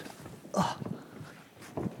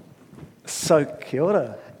So, kia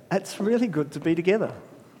ora. It's really good to be together.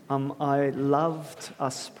 I loved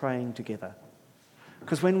us praying together.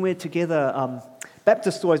 Because when we're together,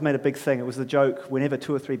 Baptists always made a big thing. It was the joke, whenever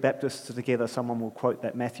 2 or 3 Baptists are together, someone will quote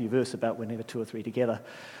that Matthew verse about whenever 2 or 3 together.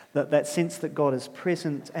 That sense that God is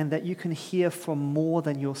present and that you can hear from more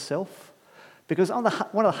than yourself. Because one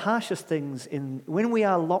of the harshest things when we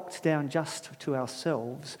are locked down just to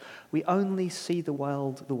ourselves, we only see the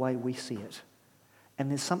world the way we see it. And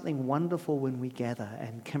there's something wonderful when we gather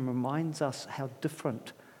and can remind us how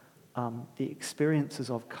different the experiences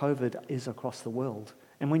of COVID is across the world.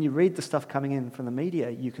 And when you read the stuff coming in from the media,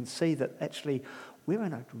 you can see that actually we're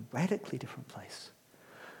in a radically different place.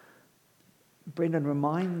 Brendan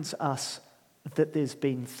reminds us that there's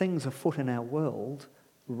been things afoot in our world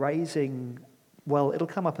raising, well, it'll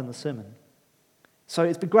come up in the sermon. So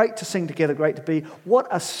it's been great to sing together, great to be. What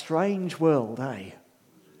a strange world, eh?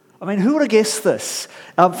 I mean, who would have guessed this?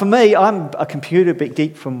 For me, I'm a computer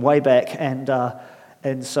geek from way back,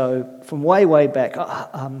 and so from way back,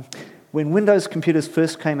 when Windows computers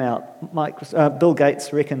first came out, Bill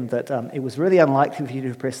Gates reckoned that it was really unlikely for you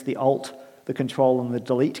to press the Alt, the Control, and the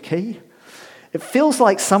Delete key. It feels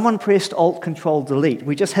like someone pressed Alt, Control, Delete.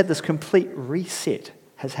 We just had this complete reset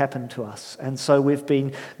has happened to us, and so we've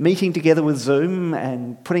been meeting together with Zoom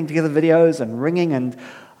and putting together videos and ringing, and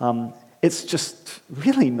it's just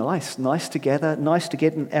really nice to gather, nice to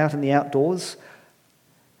get out in the outdoors.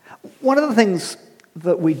 One of the things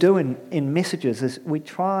that we do in messages is we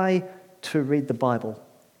try to read the Bible.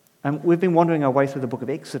 And we've been wandering our way through the book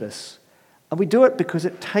of Exodus. And we do it because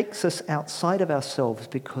it takes us outside of ourselves,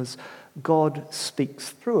 because God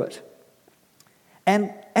speaks through it.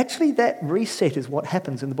 And actually that reset is what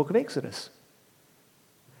happens in the book of Exodus.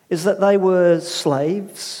 Is that they were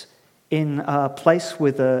slaves in a place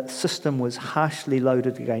where the system was harshly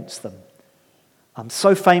loaded against them.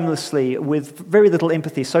 So famously, with very little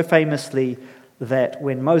empathy, so famously that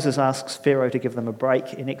when Moses asks Pharaoh to give them a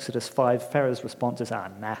break in Exodus 5, Pharaoh's response is, nah.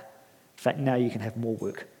 In fact, now you can have more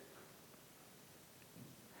work.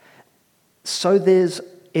 So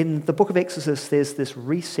in the book of Exodus, there's this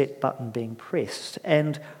reset button being pressed.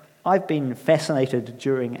 And I've been fascinated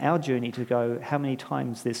during our journey to go how many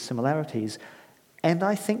times there's similarities. And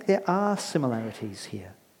I think there are similarities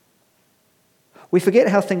here. We forget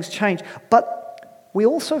how things change, but we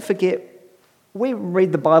also forget, we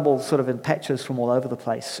read the Bible sort of in patches from all over the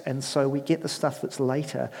place, and so we get the stuff that's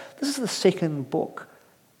later. This is the second book,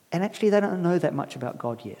 and actually they don't know that much about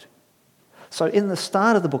God yet. So in the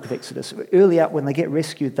start of the book of Exodus, early up when they get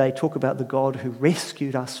rescued, they talk about the God who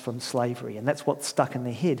rescued us from slavery, and that's what's stuck in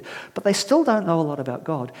their head. But they still don't know a lot about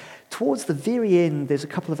God. Towards the very end, there's a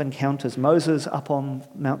couple of encounters. Moses up on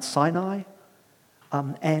Mount Sinai,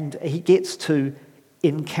 and he gets to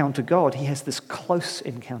encounter God. He has this close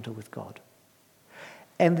encounter with God.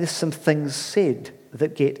 And there's some things said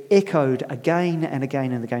that get echoed again and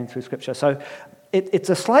again and again through Scripture. So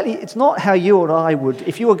it's not how you and I would,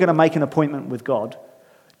 if you were going to make an appointment with God,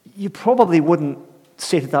 you probably wouldn't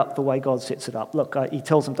set it up the way God sets it up. Look, he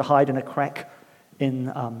tells them to hide in a crack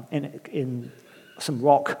in some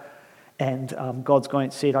rock, and God's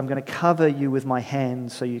said, I'm going to cover you with my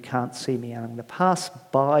hand so you can't see me, and I'm going to pass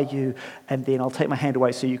by you, and then I'll take my hand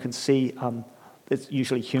away so you can see, there's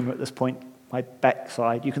usually humour at this point, my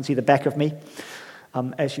backside, you can see the back of me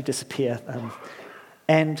as you disappear.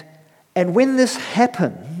 And when this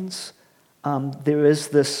happens, there is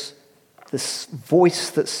this voice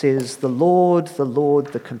that says, the Lord,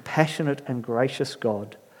 the compassionate and gracious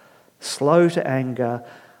God, slow to anger,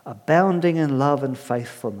 abounding in love and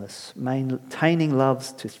faithfulness, maintaining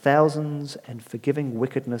love to thousands and forgiving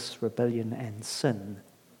wickedness, rebellion and sin.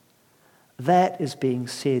 That is being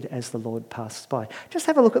said as the Lord passes by. Just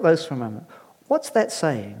have a look at those for a moment. What's that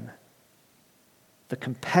saying? The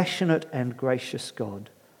compassionate and gracious God,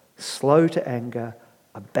 slow to anger,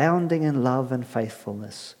 abounding in love and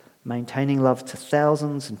faithfulness, maintaining love to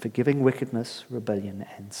thousands and forgiving wickedness, rebellion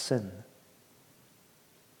and sin.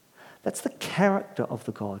 That's the character of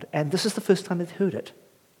the God. And this is the first time they've heard it.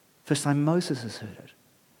 First time Moses has heard it.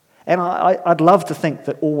 And I'd love to think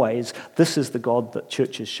that always this is the God that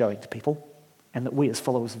church is showing to people and that we as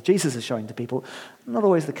followers of Jesus are showing to people. Not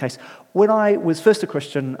always the case. When I was first a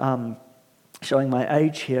Christian, showing my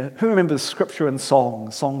age here, who remembers scripture and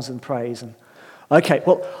songs and praise? And okay,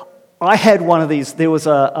 well, I had one of these. There was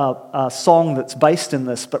a song that's based in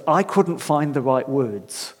this, but I couldn't find the right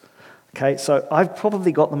words. Okay, so I've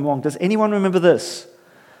probably got them wrong. Does anyone remember this?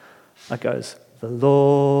 It goes, the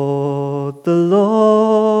Lord,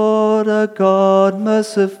 our God,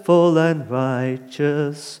 merciful and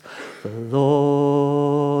righteous. The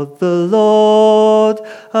Lord,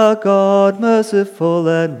 our God, merciful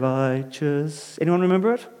and righteous. Anyone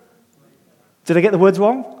remember it? Did I get the words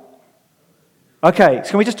wrong? Okay,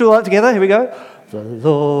 so can we just do all that together? Here we go. The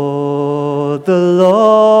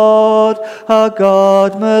Lord, our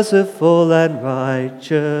God, merciful and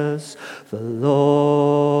righteous. The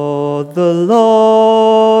Lord,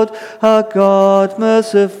 our God,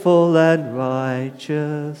 merciful and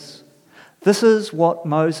righteous. This is what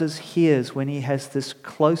Moses hears when he has this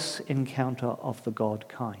close encounter of the God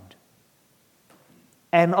kind.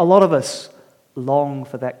 And a lot of us long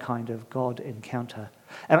for that kind of God encounter.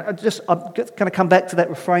 And I'm going to come back to that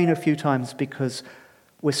refrain a few times because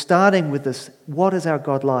we're starting with this, what is our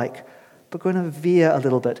God like? But we're going to veer a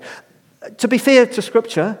little bit. To be fair to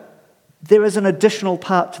Scripture, there is an additional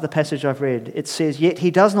part to the passage I've read. It says, yet he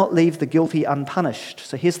does not leave the guilty unpunished.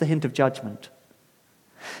 So here's the hint of judgment.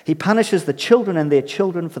 He punishes the children and their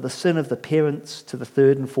children for the sin of the parents to the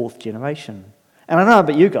third and fourth generation. And I don't know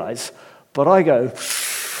about you guys, but I go,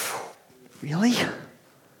 really?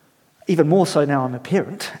 Even more so now I'm a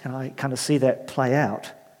parent, and I kind of see that play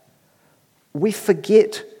out. We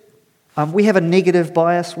forget, we have a negative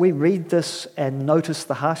bias. We read this and notice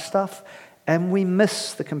the harsh stuff, and we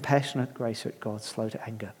miss the compassionate grace at God, slow to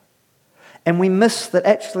anger. And we miss that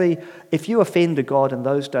actually, if you offend a God in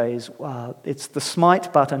those days, it's the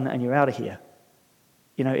smite button and you're out of here.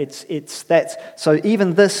 You know, it's that. So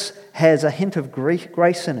even this has a hint of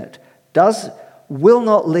grace in it. Will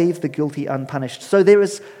not leave the guilty unpunished. So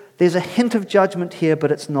there's a hint of judgment here,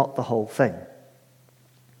 but it's not the whole thing.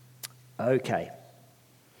 Okay.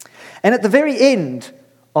 And at the very end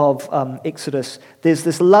of Exodus, there's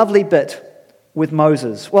this lovely bit with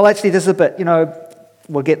Moses. Well, actually, there's a bit,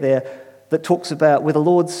 we'll get there, that talks about where the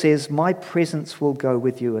Lord says, my presence will go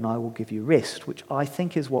with you and I will give you rest, which I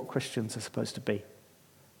think is what Christians are supposed to be.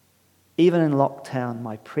 Even in lockdown,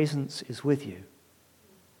 my presence is with you.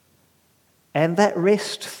 And that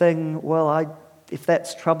rest thing, well, if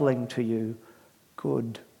that's troubling to you,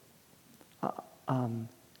 good.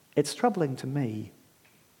 It's troubling to me.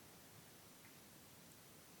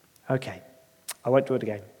 Okay, I won't do it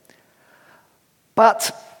again.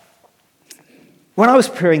 But when I was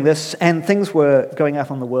preparing this and things were going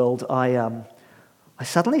up on the world, I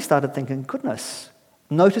suddenly started thinking, goodness,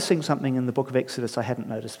 noticing something in the book of Exodus I hadn't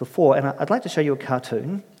noticed before. And I'd like to show you a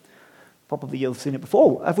cartoon. Probably you've seen it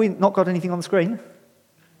before. Have we not got anything on the screen?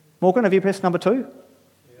 Morgan, have you pressed number 2?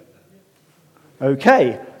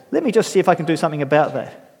 Okay, let me just see if I can do something about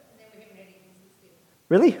that.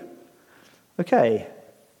 Really? Okay.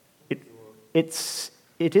 It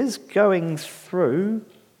is going through.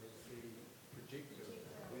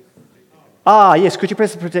 Yes, could you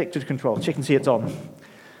press the projector control? Check and see it's on.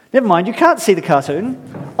 Never mind, you can't see the cartoon.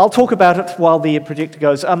 I'll talk about it while the projector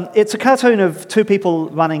goes. It's a cartoon of two people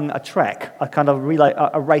running a track, a kind of relay,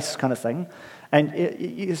 a race kind of thing. And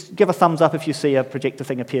you just give a thumbs up if you see a projector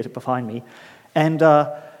thing appear behind me. And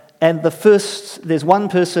there's one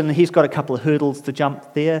person, he's got a couple of hurdles to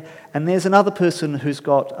jump there, and there's another person who's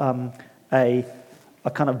got a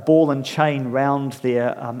kind of ball and chain round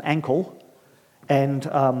their ankle, and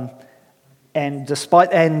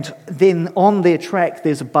then on their track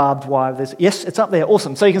there's a barbed wire. Yes, it's up there,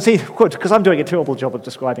 awesome. So you can see, good, because I'm doing a terrible job of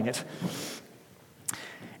describing it.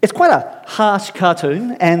 It's quite a harsh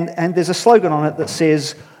cartoon, and there's a slogan on it that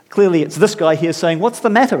says, clearly it's this guy here saying, what's the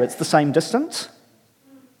matter? It's the same distance.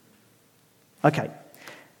 Okay.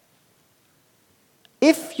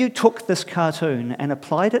 If you took this cartoon and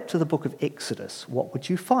applied it to the book of Exodus, what would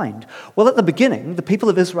you find? Well, at the beginning, the people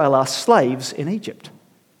of Israel are slaves in Egypt.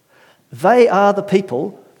 They are the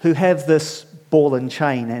people who have this ball and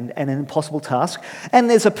chain and an impossible task. And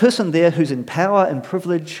there's a person there who's in power and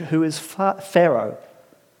privilege who is Pharaoh.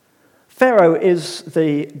 Pharaoh is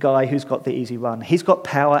the guy who's got the easy run. He's got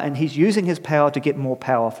power and he's using his power to get more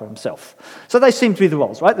power for himself. So they seem to be the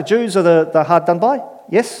roles, right? The Jews are the hard done by,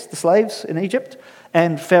 yes, the slaves in Egypt.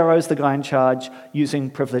 And Pharaoh's the guy in charge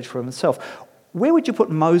using privilege for himself. Where would you put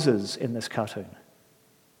Moses in this cartoon?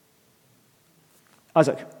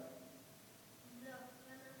 Isaac?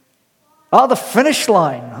 Oh, the finish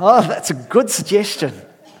line. Oh, that's a good suggestion.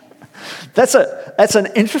 That's an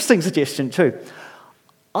interesting suggestion too.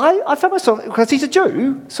 I found myself, because he's a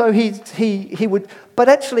Jew, so he would, but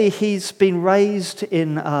actually he's been raised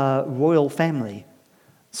in a royal family.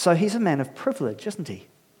 So he's a man of privilege, isn't he?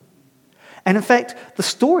 And in fact, the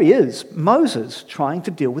story is Moses trying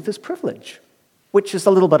to deal with his privilege, which is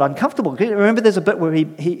a little bit uncomfortable. Remember there's a bit where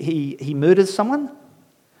he murders someone?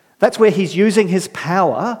 That's where he's using his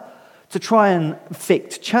power to try and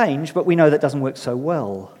effect change, but we know that doesn't work so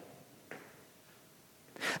well.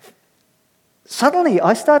 Suddenly,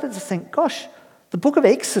 I started to think, gosh, The book of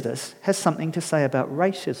Exodus has something to say about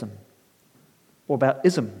racism, or about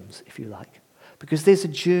isms, if you like, because there's a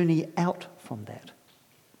journey out from that.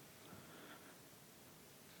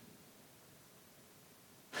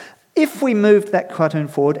 If we moved that cartoon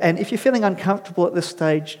forward, and if you're feeling uncomfortable at this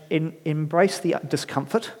stage, embrace the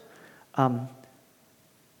discomfort.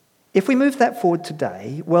 If we move that forward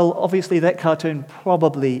today, well, obviously that cartoon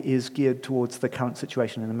probably is geared towards the current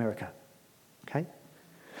situation in America. Okay?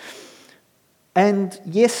 And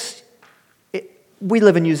yes, we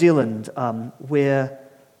live in New Zealand, where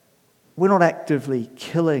we're not actively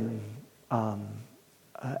killing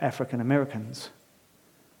African Americans,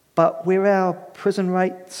 but where our prison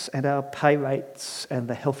rates and our pay rates and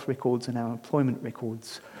the health records and our employment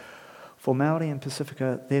records for Māori and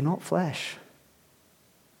Pacifica, they're not flash.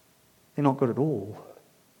 They're not good at all.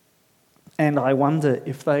 And I wonder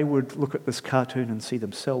if they would look at this cartoon and see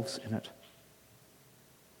themselves in it.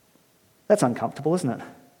 That's uncomfortable, isn't it?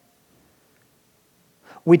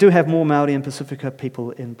 We do have more Māori and Pacifica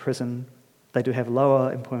people in prison. They do have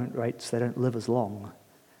lower employment rates. They don't live as long.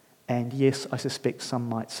 And yes, I suspect some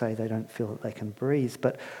might say they don't feel that they can breathe,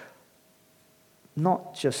 but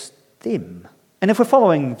not just them. And if we're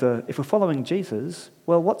following Jesus,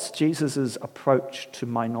 well, what's Jesus' approach to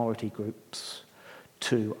minority groups?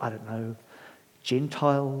 To, I don't know,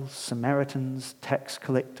 Gentiles, Samaritans, tax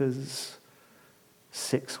collectors,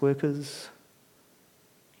 sex workers?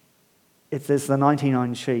 If there's the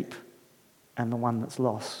 99 sheep and the one that's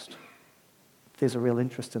lost, there's a real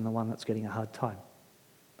interest in the one that's getting a hard time,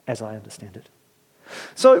 as I understand it.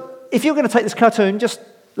 So if you're going to take this cartoon,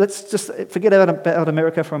 let's just forget about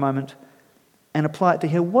America for a moment and apply it to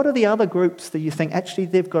here. What are the other groups that you think actually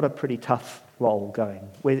they've got a pretty tough role going,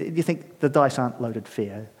 where you think the dice aren't loaded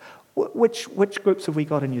fair? Which groups have we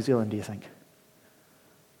got in New Zealand, do you think?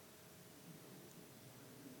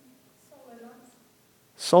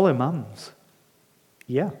 Solo mums.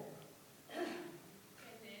 Yeah.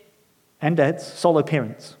 And dads. Solo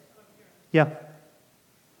parents. Yeah.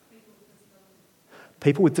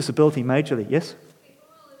 People with disability, majorly, yes? People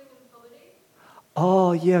who are living in poverty.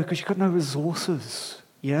 Oh, yeah, because you've got no resources.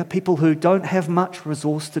 Yeah, people who don't have much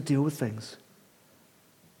resource to deal with things.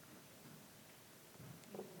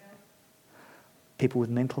 People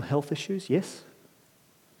with mental health issues, yes?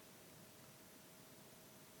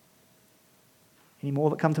 Any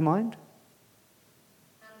more that come to mind?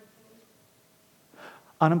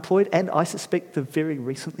 Unemployed, and I suspect the very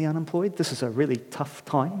recently unemployed. This is a really tough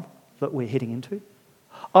time that we're heading into.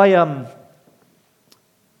 I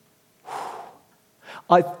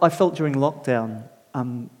felt during lockdown,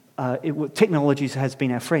 technology has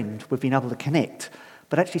been our friend. We've been able to connect,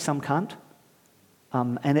 but actually some can't.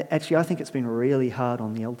 I think it's been really hard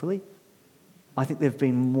on the elderly. I think they've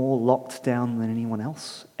been more locked down than anyone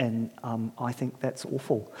else, and I think that's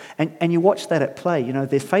awful. And you watch that at play. You know,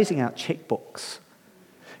 they're phasing out checkbooks.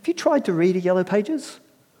 Have you tried to read a Yellow Pages?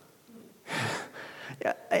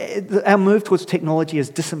 Our move towards technology is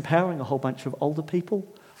disempowering a whole bunch of older people.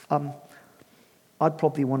 I'd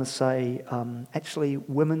probably want to say, actually,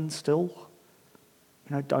 women still,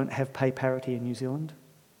 don't have pay parity in New Zealand.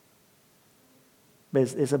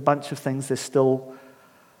 There's a bunch of things. There's still.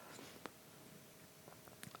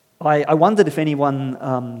 I wondered if anyone.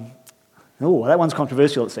 That one's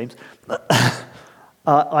controversial, it seems.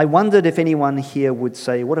 I wondered if anyone here would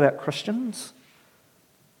say, "What about Christians?"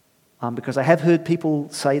 Because I have heard people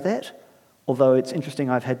say that. Although it's interesting,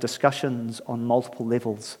 I've had discussions on multiple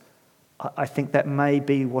levels. I think that may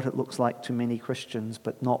be what it looks like to many Christians,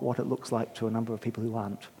 but not what it looks like to a number of people who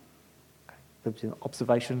aren't. Okay.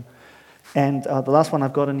 Observation. And the last one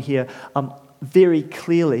I've got in here, very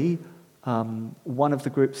clearly, one of the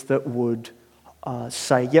groups that would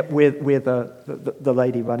say, yep, where the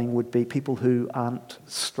lady running would be people who aren't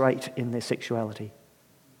straight in their sexuality.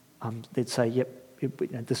 They'd say, yep,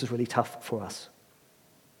 this is really tough for us.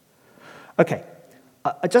 Okay,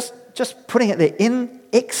 just putting it there. In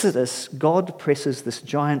Exodus, God presses this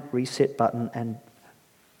giant reset button and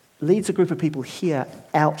leads a group of people here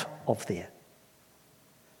out of there.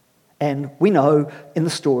 And we know in the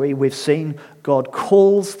story, we've seen God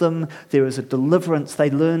calls them, there is a deliverance, they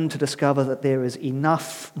learn to discover that there is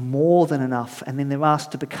enough, more than enough, and then they're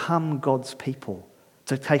asked to become God's people,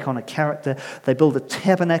 to take on a character. They build a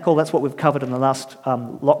tabernacle, that's what we've covered in the last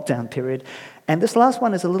lockdown period. And this last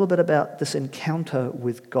one is a little bit about this encounter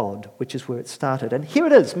with God, which is where it started. And here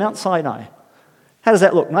it is, Mount Sinai. How does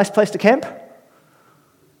that look? Nice place to camp?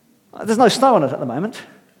 There's no snow on it at the moment.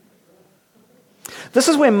 This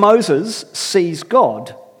is where Moses sees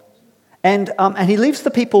God, And he leaves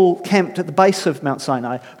the people camped at the base of Mount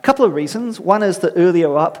Sinai. A couple of reasons. One is that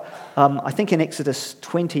earlier up, I think in Exodus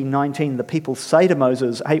 20:19, the people say to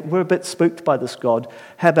Moses, hey, we're a bit spooked by this God.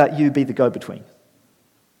 How about you be the go-between?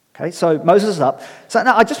 Okay, so Moses is up. So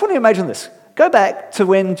now I just want to imagine this. Go back to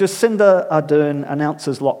when Jacinda Ardern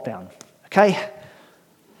announces lockdown. Okay?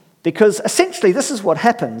 Because essentially this is what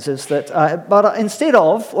happens, is that, but instead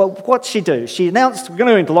of, well, what'd she do? She announced, we're going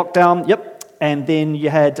to go into lockdown, yep. And then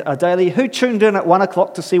you had a daily, who tuned in at 1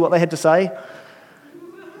 o'clock to see what they had to say?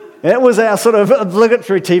 It was our sort of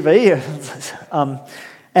obligatory TV.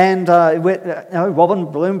 Robin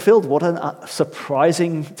Bloomfield, what a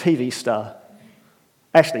surprising TV star.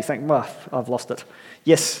 Actually, I've lost it.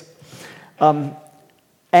 Yes.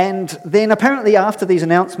 And then apparently after these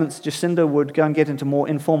announcements, Jacinda would go and get into more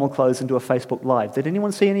informal clothes and do a Facebook Live. Did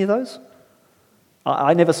anyone see any of those?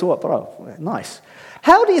 I never saw it, but nice.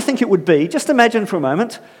 How do you think it would be, just imagine for a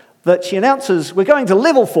moment, that she announces, we're going to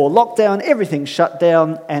level 4, lockdown, everything's shut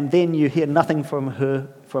down, and then you hear nothing from her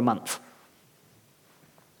for a month?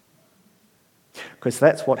 Because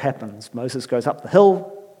that's what happens. Moses goes up the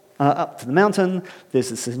hill, up to the mountain, there's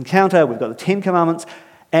this encounter, we've got the 10 Commandments,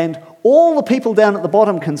 and all the people down at the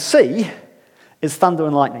bottom can see is thunder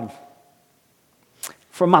and lightning.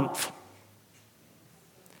 For a month.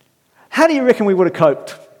 How do you reckon we would have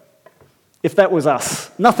coped if that was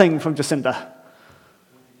us? Nothing from Jacinda.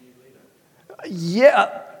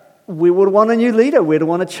 Yeah, we would want a new leader. We'd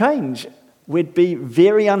want to change. We'd be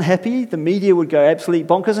very unhappy. The media would go absolutely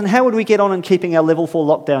bonkers. And how would we get on in keeping our level 4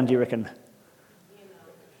 lockdown, do you reckon?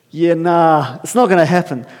 Yeah, nah, it's not going to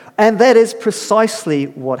happen. And that is precisely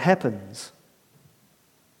what happens.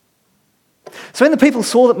 So when the people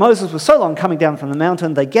saw that Moses was so long coming down from the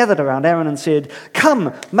mountain, they gathered around Aaron and said,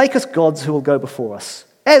 come, make us gods who will go before us.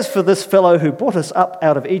 As for this fellow who brought us up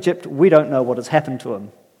out of Egypt, we don't know what has happened to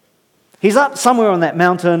him. He's up somewhere on that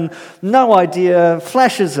mountain, no idea,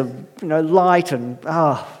 flashes of light and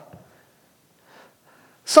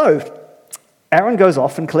So Aaron goes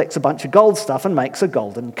off and collects a bunch of gold stuff and makes a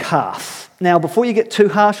golden calf. Now, before you get too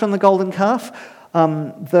harsh on the golden calf,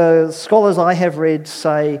 the scholars I have read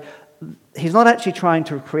say he's not actually trying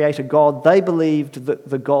to create a god. They believed that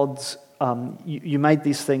the gods, you made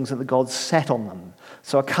these things and the gods sat on them.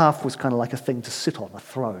 So a calf was kind of like a thing to sit on, a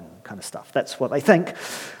throne kind of stuff. That's what they think.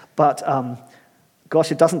 But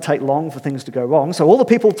gosh, it doesn't take long for things to go wrong. So all the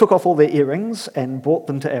people took off all their earrings and brought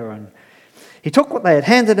them to Aaron. He took what they had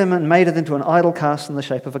handed him and made it into an idol cast in the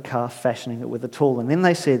shape of a calf, fashioning it with a tool. And then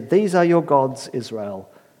they said, these are your gods,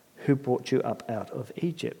 Israel, who brought you up out of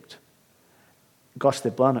Egypt. Gosh,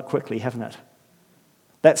 they've blown it quickly, haven't it?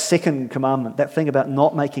 That second commandment, that thing about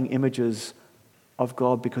not making images of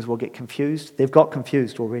God because we'll get confused, they've got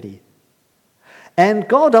confused already. And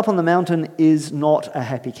God up on the mountain is not a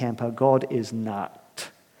happy camper. God is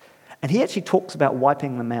not. And he actually talks about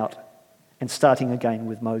wiping them out and starting again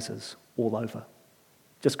with Moses all over.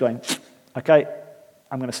 Just going, okay,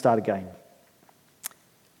 I'm going to start again.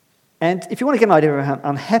 And if you want to get an idea of how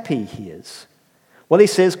unhappy he is, well, he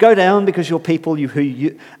says, go down because your people,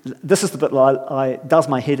 this is the bit that does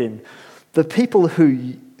my head in. The people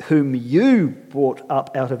whom you brought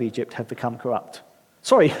up out of Egypt have become corrupt.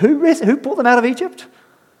 Sorry, who brought them out of Egypt?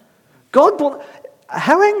 God brought...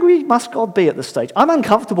 How angry must God be at this stage? I'm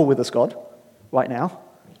uncomfortable with this God right now.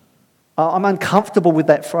 I'm uncomfortable with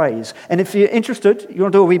that phrase. And if you're interested, you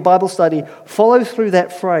want to do a wee Bible study, follow through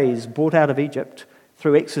that phrase, brought out of Egypt,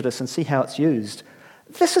 through Exodus, and see how it's used.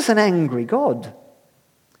 This is an angry God.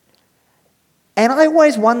 And I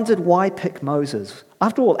always wondered, why pick Moses?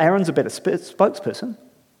 After all, Aaron's a better spokesperson.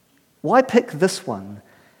 Why pick this one?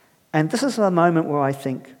 And this is a moment where I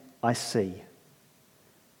think I see.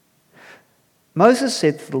 Moses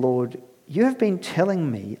said to the Lord, you have been telling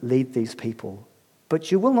me, lead these people, but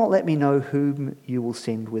you will not let me know whom you will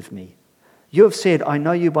send with me. You have said, I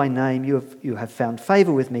know you by name, you have found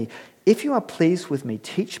favor with me. If you are pleased with me,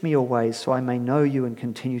 teach me your ways so I may know you and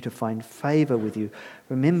continue to find favor with you.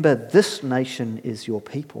 Remember, this nation is your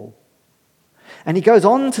people. And he goes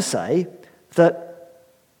on to say that,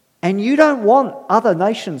 and you don't want other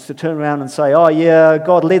nations to turn around and say, oh yeah,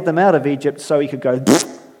 God led them out of Egypt so he could go.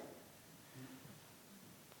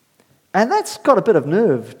 And that's got a bit of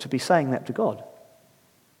nerve to be saying that to God.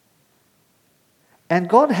 And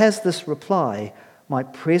God has this reply, my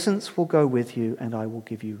presence will go with you and I will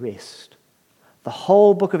give you rest. The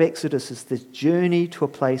whole book of Exodus is this journey to a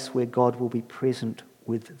place where God will be present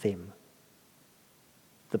with them.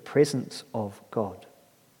 The presence of God.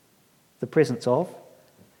 The presence of,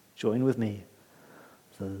 join with me,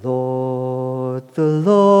 The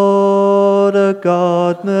Lord, a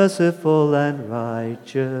God merciful and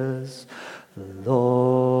righteous. The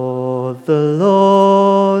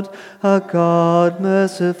Lord, a God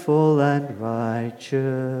merciful and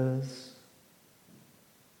righteous.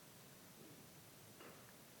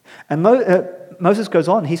 And Moses goes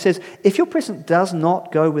on. He says, if your presence does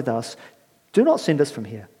not go with us, do not send us from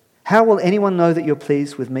here. How will anyone know that you're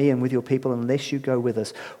pleased with me and with your people unless you go with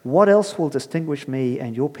us? What else will distinguish me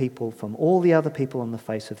and your people from all the other people on the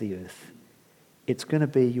face of the earth? It's going to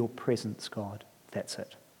be your presence, God. That's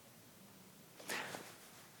it.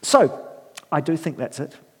 So, I do think that's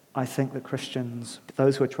it. I think that Christians,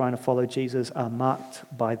 those who are trying to follow Jesus, are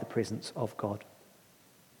marked by the presence of God.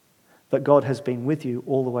 That God has been with you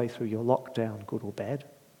all the way through your lockdown, good or bad.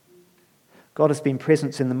 God has been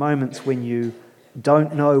present in the moments when you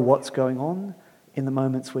don't know what's going on, in the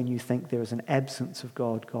moments when you think there is an absence of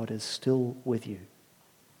God. God is still with you.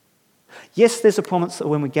 Yes, there's a promise that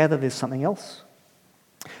when we gather, there's something else.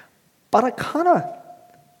 But I kind of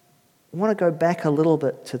want to go back a little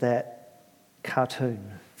bit to that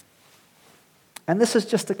cartoon. And this is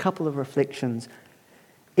just a couple of reflections.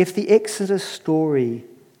 If the Exodus story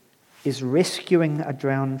is rescuing a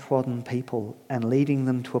downtrodden people and leading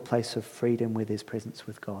them to a place of freedom where there's presence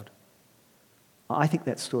with God, I think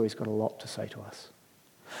that story's got a lot to say to us.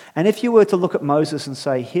 And if you were to look at Moses and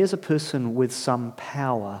say, here's a person with some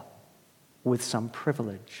power, with some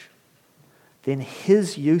privilege, then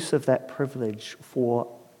his use of that privilege for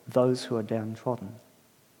those who are downtrodden,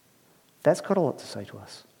 that's got a lot to say to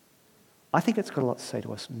us. I think it's got a lot to say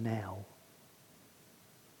to us now.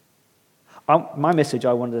 My message,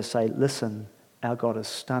 I wanted to say, listen, our God is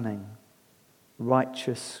stunning,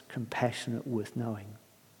 righteous, compassionate, worth knowing.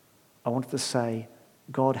 I wanted to say,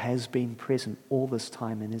 God has been present all this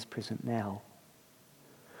time and is present now.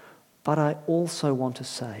 But I also want to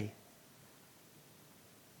say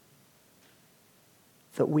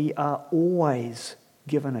that we are always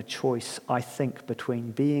given a choice, I think, between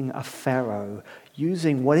being a Pharaoh,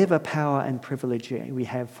 using whatever power and privilege we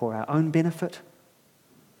have for our own benefit,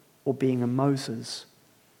 or being a Moses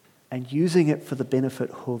and using it for the benefit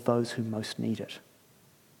of those who most need it.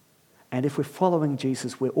 And if we're following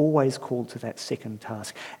Jesus, we're always called to that second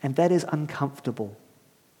task. And that is uncomfortable.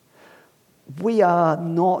 We are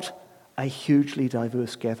not a hugely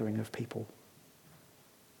diverse gathering of people.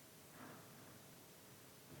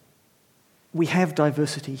 We have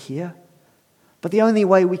diversity here, but the only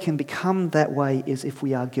way we can become that way is if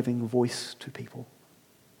we are giving voice to people.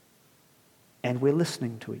 And we're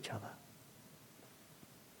listening to each other.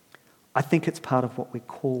 I think it's part of what we're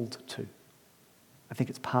called to. I think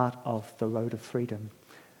it's part of the road of freedom.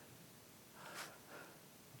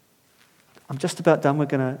 I'm just about done. We're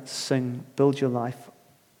going to sing Build Your Life.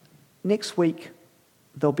 Next week,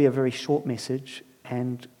 there'll be a very short message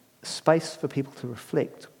and space for people to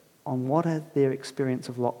reflect on what their experience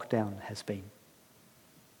of lockdown has been.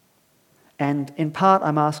 And in part,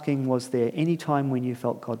 I'm asking, was there any time when you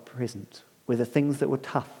felt God present? Were there things that were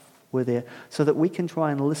tough? Were there, so that we can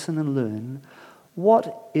try and listen and learn,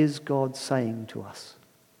 what is God saying to us?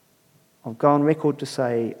 I'll go on record to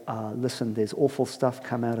say, listen, there's awful stuff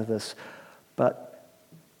come out of this, but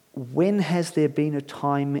when has there been a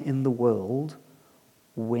time in the world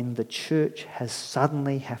when the church has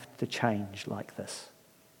suddenly have to change like this?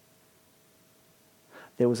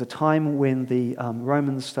 There was a time when the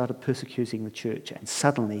Romans started persecuting the church and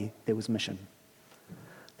suddenly there was mission.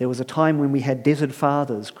 There was a time when we had desert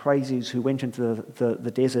fathers, crazies who went into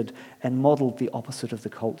the desert and modelled the opposite of the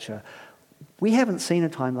culture. We haven't seen a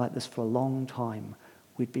time like this for a long time.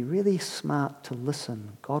 We'd be really smart to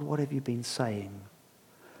listen. God, what have you been saying?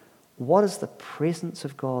 What has the presence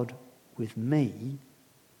of God with me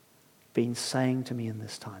been saying to me in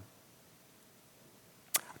this time?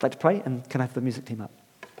 I'd like to pray, and can I have the music team up?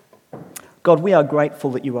 God, we are grateful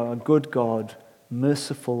that you are a good God,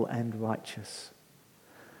 merciful and righteous,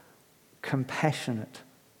 compassionate,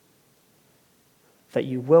 that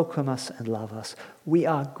you welcome us and love us. We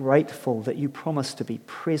are grateful that you promise to be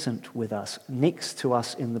present with us, next to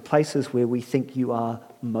us in the places where we think you are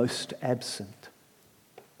most absent.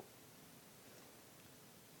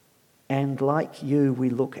 And like you,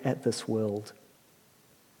 we look at this world,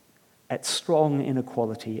 at strong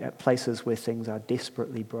inequality, at places where things are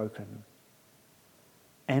desperately broken.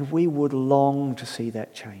 And we would long to see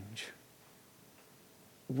that change.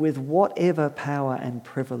 With whatever power and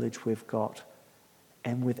privilege we've got,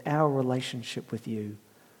 and with our relationship with you,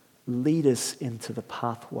 lead us into the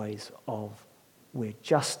pathways of where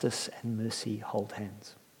justice and mercy hold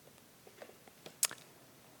hands.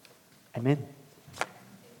 Amen.